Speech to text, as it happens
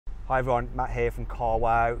Hi everyone, Matt here from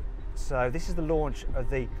Carwow. So this is the launch of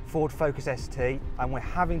the Ford Focus ST and we're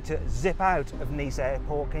having to zip out of Nice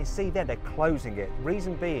Airport. Can you see there, they're closing it.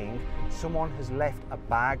 Reason being, someone has left a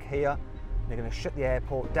bag here. They're going to shut the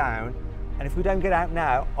airport down. And if we don't get out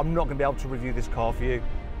now, I'm not going to be able to review this car for you.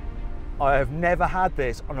 I have never had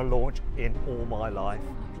this on a launch in all my life.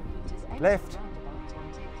 Left.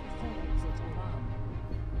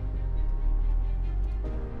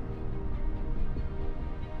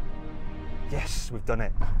 Yes, we've done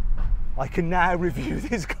it. I can now review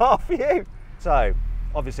this car for you. So,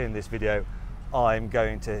 obviously in this video, I'm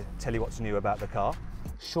going to tell you what's new about the car.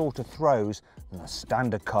 Shorter throws than a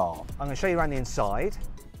standard car. I'm going to show you around the inside.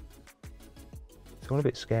 It's all a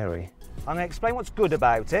bit scary. I'm going to explain what's good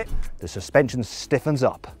about it. The suspension stiffens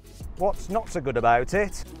up. What's not so good about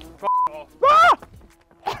it? Ah!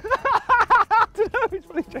 I don't know, it's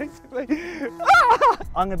really chasing me. Ah!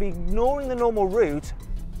 I'm going to be ignoring the normal route.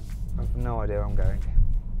 I have no idea where I'm going.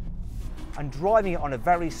 And driving it on a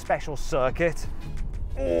very special circuit.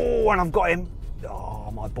 Oh, and I've got him. Oh,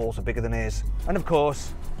 my balls are bigger than his. And of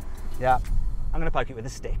course, yeah, I'm going to poke it with a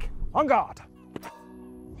stick. On guard.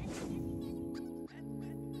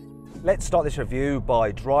 Let's start this review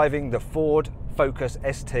by driving the Ford Focus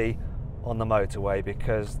ST on the motorway,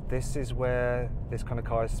 because this is where this kind of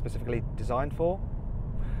car is specifically designed for.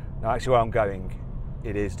 Now, actually, where I'm going,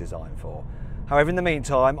 it is designed for. However, in the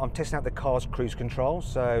meantime, I'm testing out the car's cruise control,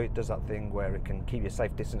 so it does that thing where it can keep you a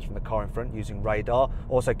safe distance from the car in front using radar.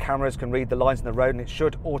 Also, cameras can read the lines in the road and it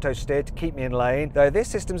should auto steer to keep me in lane. Though this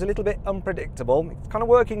system's a little bit unpredictable. It's kind of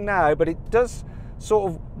working now, but it does sort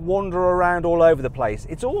of wander around all over the place.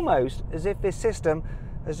 It's almost as if this system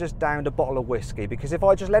has just downed a bottle of whiskey, because if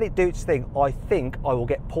I just let it do its thing, I think I will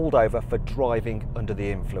get pulled over for driving under the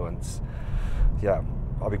influence. Yeah.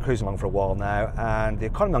 I've been cruising along for a while now, and the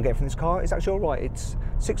economy I'm getting from this car is actually all right. It's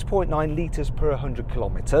 6.9 litres per 100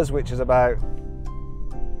 kilometres, which is about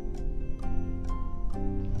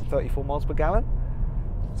 34 miles per gallon.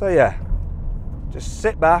 So yeah, just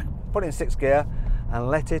sit back, put it in 6th gear, and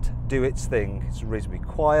let it do its thing. It's reasonably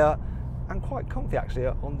quiet and quite comfy actually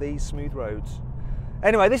on these smooth roads.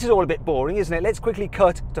 Anyway, this is all a bit boring, isn't it? Let's quickly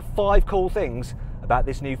cut to 5 cool things about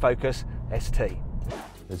this new Focus ST.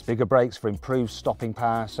 There's bigger brakes for improved stopping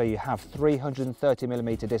power, so you have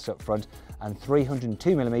 330mm disc up front and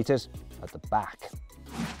 302mm at the back.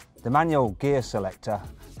 The manual gear selector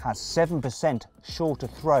has 7% shorter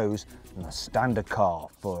throws than a standard car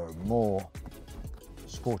for a more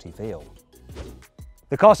sporty feel.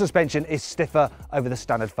 The car suspension is stiffer over the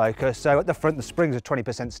standard Focus, so at the front the springs are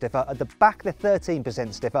 20% stiffer, at the back they're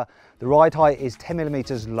 13% stiffer, the ride height is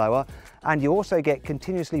 10mm lower, and you also get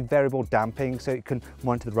continuously variable damping, so it can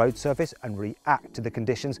monitor the road surface and react to the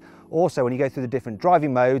conditions. Also, when you go through the different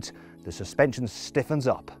driving modes, the suspension stiffens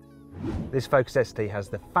up. This Focus ST has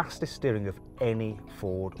the fastest steering of any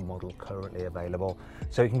Ford model currently available,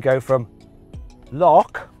 so you can go from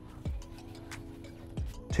lock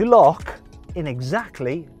to lock in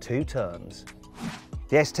exactly 2 turns.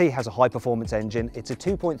 The ST has a high performance engine. It's a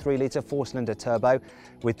 2.3 litre 4-cylinder turbo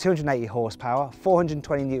with 280 horsepower,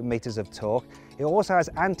 420 newton meters of torque. It also has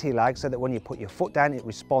anti-lag, so that when you put your foot down it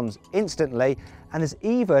responds instantly, and there's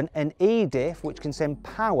even an E-diff which can send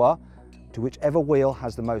power to whichever wheel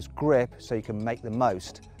has the most grip, so you can make the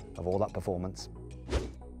most of all that performance.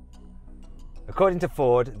 According to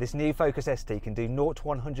Ford, this new Focus ST can do 0 to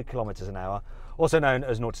 100 kilometers an hour, also known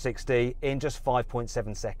as 0 to 60, in just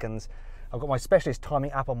 5.7 seconds. I've got my specialist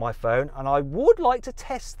timing app on my phone, and I would like to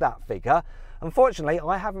test that figure. Unfortunately,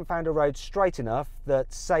 I haven't found a road straight enough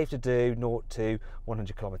that's safe to do 0 to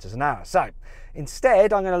 100 kilometers an hour. So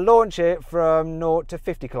instead, I'm going to launch it from 0 to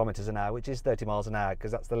 50 kilometers an hour, which is 30 miles an hour,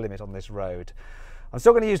 because that's the limit on this road. I'm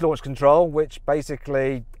still going to use launch control, which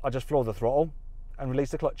basically I just floor the throttle and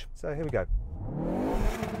release the clutch. So here we go.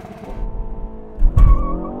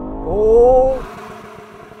 Oh,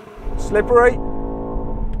 slippery.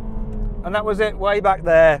 And that was it way back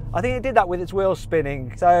there. I think it did that with its wheels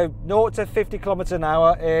spinning. So 0 to 50 kilometers an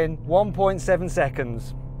hour in 1.7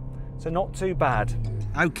 seconds. So not too bad.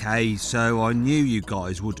 Okay, so I knew you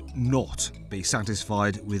guys would not be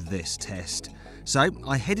satisfied with this test. So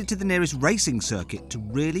I headed to the nearest racing circuit to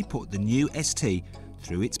really put the new ST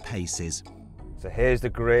through its paces. So here's the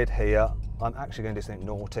grid here. I'm actually going to do something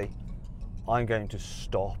naughty. I'm going to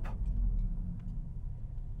stop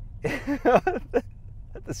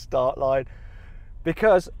at the start line,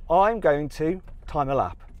 because I'm going to time a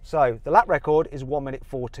lap. So the lap record is 1 minute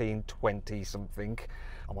 14:20 something.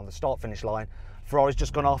 I'm on the start finish line. Ferrari's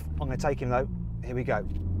just gone off. I'm going to take him though. Here we go.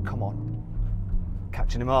 Come on.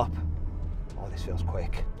 Catching him up. Oh, this feels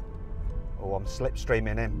quick. Oh, I'm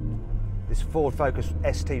slipstreaming him. This Ford Focus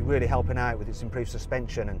ST really helping out with its improved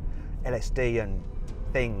suspension and LSD and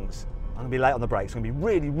things. I'm gonna be late on the brakes. I'm gonna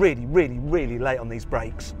be really late on these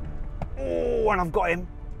brakes. Oh, and I've got him.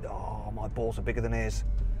 Oh, my balls are bigger than his.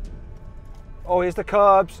 Oh, here's the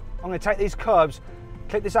curbs. I'm gonna take these curbs,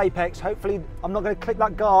 clip this apex. Hopefully I'm not gonna clip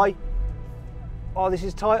that guy. Oh, this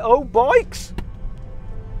is tight. Oh, bikes.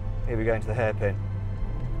 Here we go into the hairpin.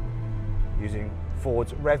 Using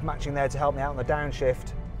Ford's rev matching there to help me out on the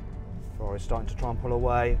downshift. Ferrari's starting to try and pull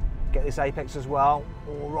away. Get this apex as well.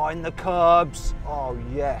 All right in the curbs. Oh,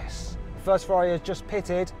 yes. The first Ferrari has just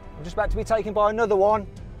pitted. I'm just about to be taken by another one.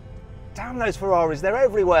 Damn those Ferraris, they're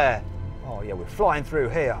everywhere. Oh yeah, we're flying through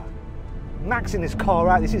here. Maxing this car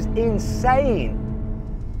out, this is insane.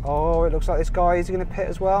 Oh, it looks like this guy is going to pit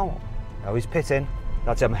as well. Oh, he's pitting.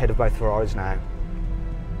 That's it, I'm ahead of both Ferraris now.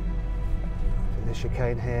 This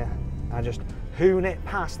chicane here. And just hoon it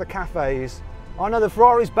past the cafes. Oh no, the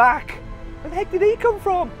Ferrari's back. Where the heck did he come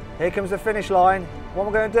from? Here comes the finish line. What am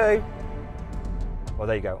I going to do? Well,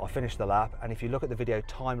 there you go, I finished the lap, and if you look at the video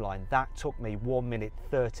timeline, that took me 1 minute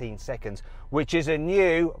 13 seconds, which is a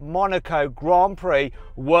new Monaco Grand Prix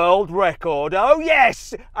world record. Oh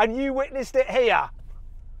yes, and you witnessed it here.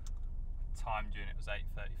 Timed unit was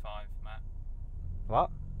 8:35, Matt. What?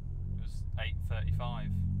 It was 8:35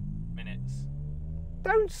 minutes.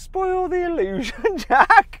 Don't spoil the illusion,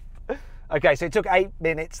 Jack. Okay, so it took 8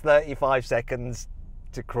 minutes 35 seconds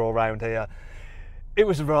to crawl around here. It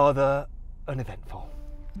was rather uneventful.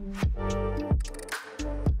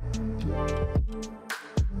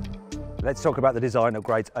 Let's talk about the design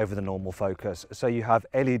upgrades over the normal Focus. So you have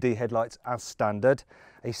LED headlights as standard,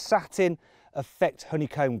 a satin effect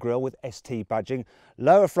honeycomb grille with ST badging,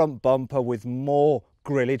 lower front bumper with more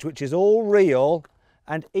grillage, which is all real,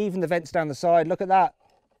 and even the vents down the side, look at that.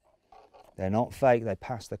 They're not fake, they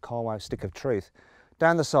pass the carwow stick of truth.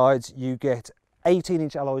 Down the sides you get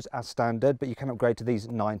 18-inch alloys as standard, but you can upgrade to these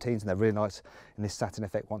 19s, and they're really nice in this satin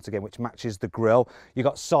effect once again, which matches the grille. You've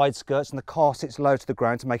got side skirts, and the car sits low to the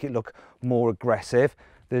ground to make it look more aggressive.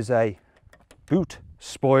 There's a boot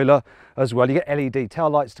spoiler as well. You get LED tail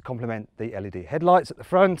lights to complement the LED headlights at the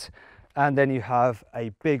front, and then you have a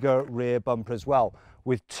bigger rear bumper as well,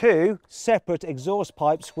 with two separate exhaust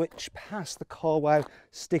pipes which pass the carwow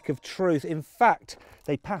stick of truth. In fact,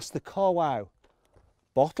 they pass the carwow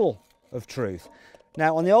bottle of truth.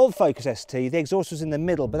 Now on the old Focus ST, the exhaust was in the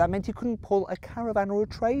middle, but that meant you couldn't pull a caravan or a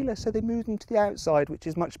trailer, so they moved them to the outside, which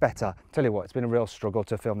is much better. Tell you what, it's been a real struggle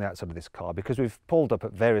to film the outside of this car because we've pulled up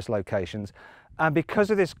at various locations, and because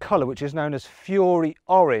of this colour, which is known as Fury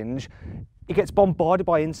Orange, it gets bombarded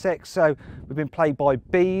by insects. So we've been plagued by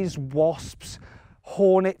bees, wasps,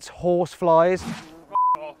 hornets, horseflies.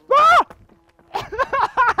 Ah!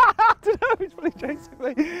 I don't know, it's really chasing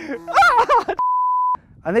me. Ah!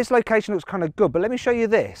 And this location looks kind of good, but let me show you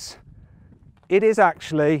this. It is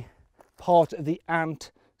actually part of the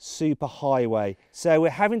Ant Superhighway. So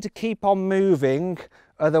we're having to keep on moving,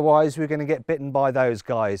 otherwise we're going to get bitten by those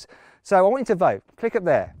guys. So I want you to vote. Click up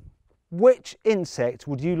there. Which insect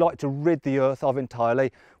would you like to rid the earth of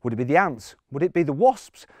entirely? Would it be the ants? Would it be the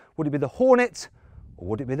wasps? Would it be the hornets? Or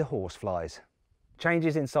would it be the horseflies?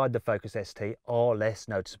 Changes inside the Focus ST are less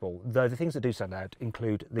noticeable, though the things that do stand out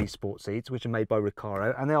include these sport seats, which are made by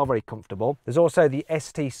Recaro, and they are very comfortable. There's also the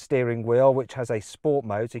ST steering wheel, which has a sport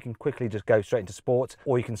mode, so you can quickly just go straight into sport,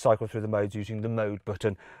 or you can cycle through the modes using the mode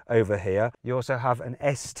button over here. You also have an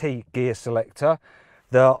ST gear selector.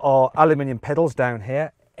 There are aluminium pedals down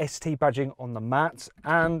here, ST badging on the mats,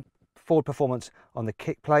 and Ford Performance on the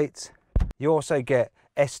kick plates. You also get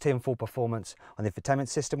ST and Full Performance on the infotainment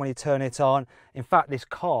system when you turn it on. In fact, this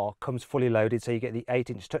car comes fully loaded, so you get the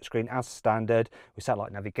 8-inch touchscreen as standard with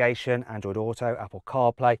satellite navigation, Android Auto, Apple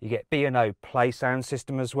CarPlay. You get B&O Play sound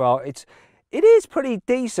system as well. It is pretty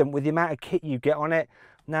decent with the amount of kit you get on it.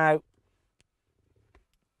 Now,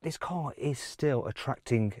 this car is still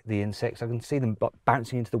attracting the insects. I can see them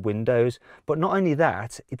bouncing into the windows, but not only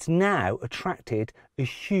that, it's now attracted a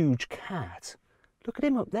huge cat. Look at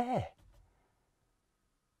him up there.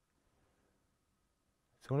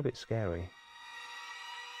 It's all a bit scary.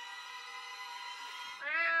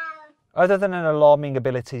 Other than an alarming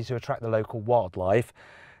ability to attract the local wildlife,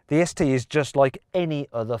 the ST is just like any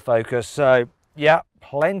other Focus. So yeah,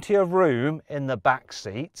 plenty of room in the back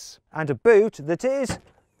seats and a boot that is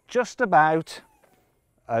just about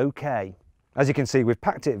okay. As you can see, we've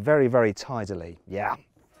packed it very, very tidily. Yeah.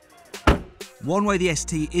 One way the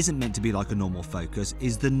ST isn't meant to be like a normal Focus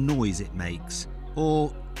is the noise it makes,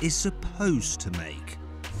 or is supposed to make.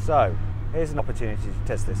 So, here's an opportunity to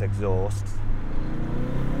test this exhaust.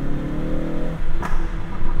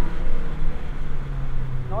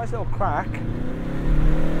 Nice little crack.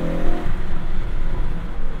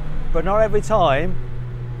 But not every time.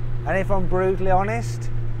 And if I'm brutally honest,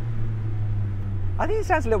 I think it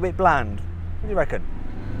sounds a little bit bland. What do you reckon?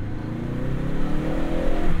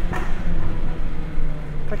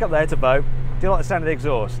 Click up there to vote. Do you like the sound of the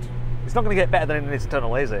exhaust? It's not going to get better than in this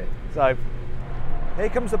tunnel, is it? So, here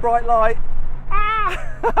comes the bright light.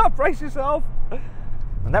 Ah! Brace yourself.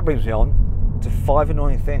 And that brings me on to 5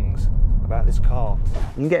 annoying things about this car.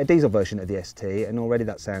 You can get a diesel version of the ST, and already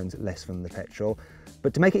that sounds less than the petrol.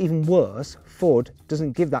 But to make it even worse, Ford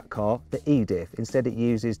doesn't give that car the E-diff. Instead, it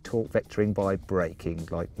uses torque vectoring by braking,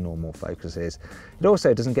 like normal Focus is. It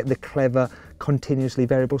also doesn't get the clever, continuously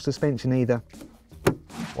variable suspension either.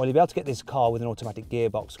 While you'll be able to get this car with an automatic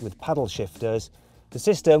gearbox with paddle shifters, the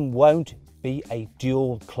system won't be a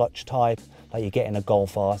dual clutch type like you get in a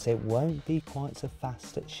Golf R, so it won't be quite so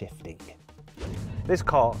fast at shifting. This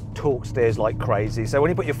car torque steers like crazy, so when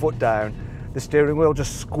you put your foot down, the steering wheel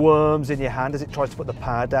just squirms in your hand as it tries to put the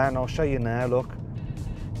power down. I'll show you now, look.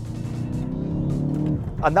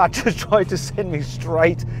 And that just tried to send me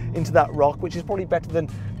straight into that rock, which is probably better than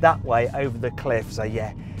that way over the cliff. So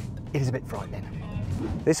yeah, it is a bit frightening.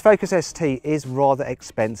 This Focus ST is rather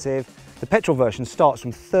expensive. The petrol version starts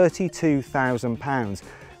from £32,000,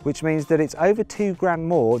 which means that it's over £2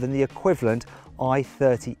 more than the equivalent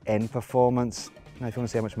i30N performance. Now, if you want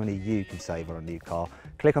to see how much money you can save on a new car,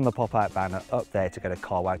 click on the pop-out banner up there to go to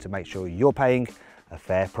carwow to make sure you're paying a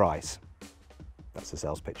fair price. That's the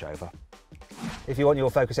sales pitch over. If you want your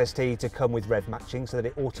Focus ST to come with rev matching so that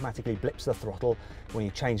it automatically blips the throttle when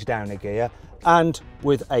you change down a gear, and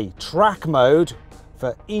with a track mode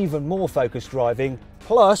for even more focused driving,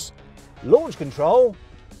 plus launch control,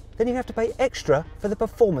 then you have to pay extra for the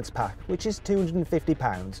performance pack, which is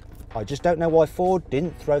 £250. I just don't know why Ford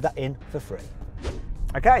didn't throw that in for free.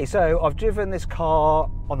 Okay, so I've driven this car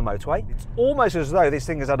on the motorway. It's almost as though this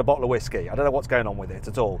thing has had a bottle of whiskey. I don't know what's going on with it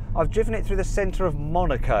at all. I've driven it through the centre of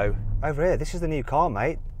Monaco. Over here, this is the new car,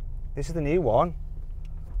 mate. This is the new one.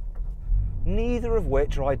 Neither of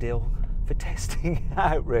which are ideal for testing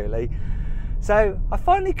out, really. So I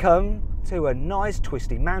finally come to a nice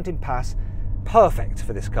twisty mountain pass, perfect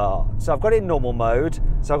for this car. So I've got it in normal mode.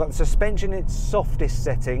 So I've got the suspension in its softest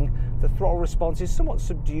setting. The throttle response is somewhat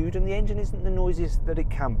subdued and the engine isn't the noisiest that it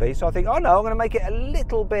can be. So I think, oh no, I'm going to make it a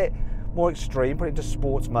little bit more extreme, put it into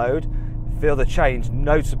sports mode. Feel the change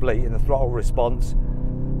notably in the throttle response.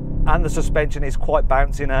 And the suspension is quite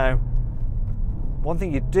bouncy now. One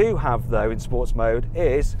thing you do have though in sports mode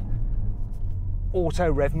is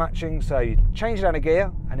auto rev matching. So you change down a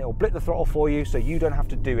gear and it will blip the throttle for you so you don't have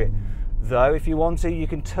to do it. Though if you want to, you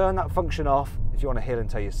can turn that function off if you want to heel and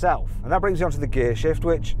toe yourself. And that brings you onto the gear shift,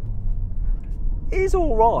 which is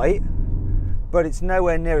all right, but it's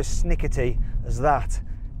nowhere near as snickety as that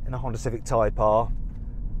in a Honda Civic Type R.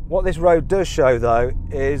 What this road does show though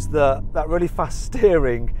is that really fast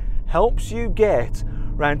steering helps you get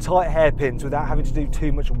around tight hairpins without having to do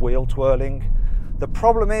too much wheel twirling. The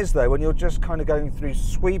problem is though, when you're just kind of going through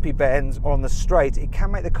sweepy bends or on the straight, it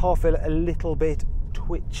can make the car feel a little bit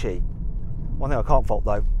twitchy. One thing I can't fault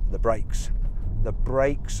though, the brakes. The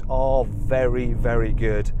brakes are very, very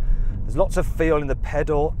good. There's lots of feel in the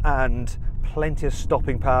pedal and plenty of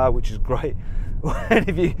stopping power, which is great.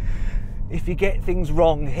 And if you get things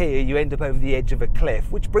wrong here, you end up over the edge of a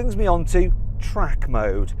cliff, which brings me on to track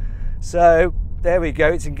mode. So there we go,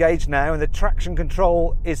 it's engaged now and the traction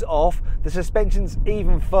control is off. The suspension's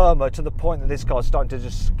even firmer to the point that this car's starting to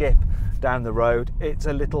just skip down the road. It's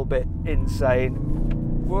a little bit insane.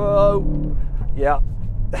 Whoa, yeah.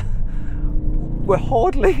 We're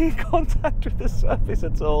hardly in contact with the surface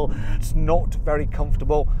at all. It's not very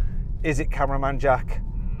comfortable. Is it, cameraman Jack?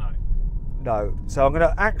 No. No. So I'm going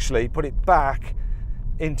to actually put it back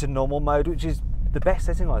into normal mode, which is the best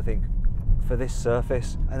setting, I think, for this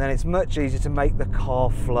surface. And then it's much easier to make the car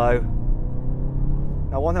flow.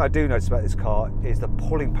 Now, one thing I do notice about this car is the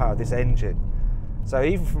pulling power of this engine. So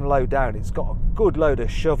even from low down, it's got a good load of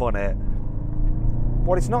shove on it.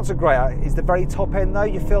 What it's not so great at is the very top end though.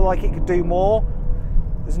 You feel like it could do more.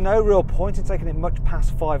 There's no real point in taking it much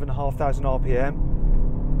past 5,500 RPM.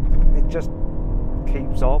 It just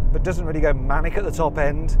keeps up, but doesn't really go manic at the top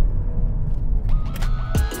end.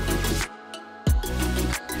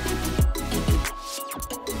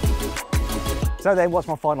 So then, what's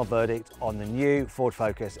my final verdict on the new Ford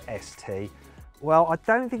Focus ST? Well, I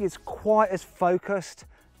don't think it's quite as focused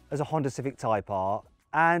as a Honda Civic Type R,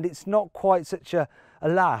 and it's not quite such a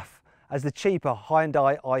laugh as the cheaper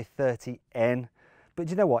Hyundai i30N. But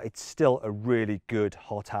you know what? It's still a really good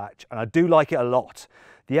hot hatch, and I do like it a lot.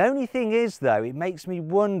 The only thing is, though, it makes me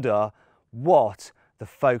wonder what the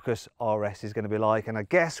Focus RS is going to be like, and I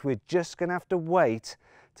guess we're just going to have to wait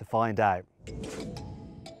to find out.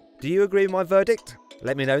 Do you agree with my verdict?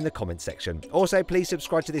 Let me know in the comments section. Also, please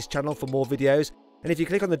subscribe to this channel for more videos, and if you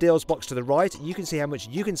click on the deals box to the right, you can see how much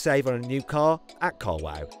you can save on a new car at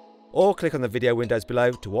CarWow, or click on the video windows below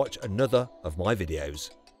to watch another of my videos.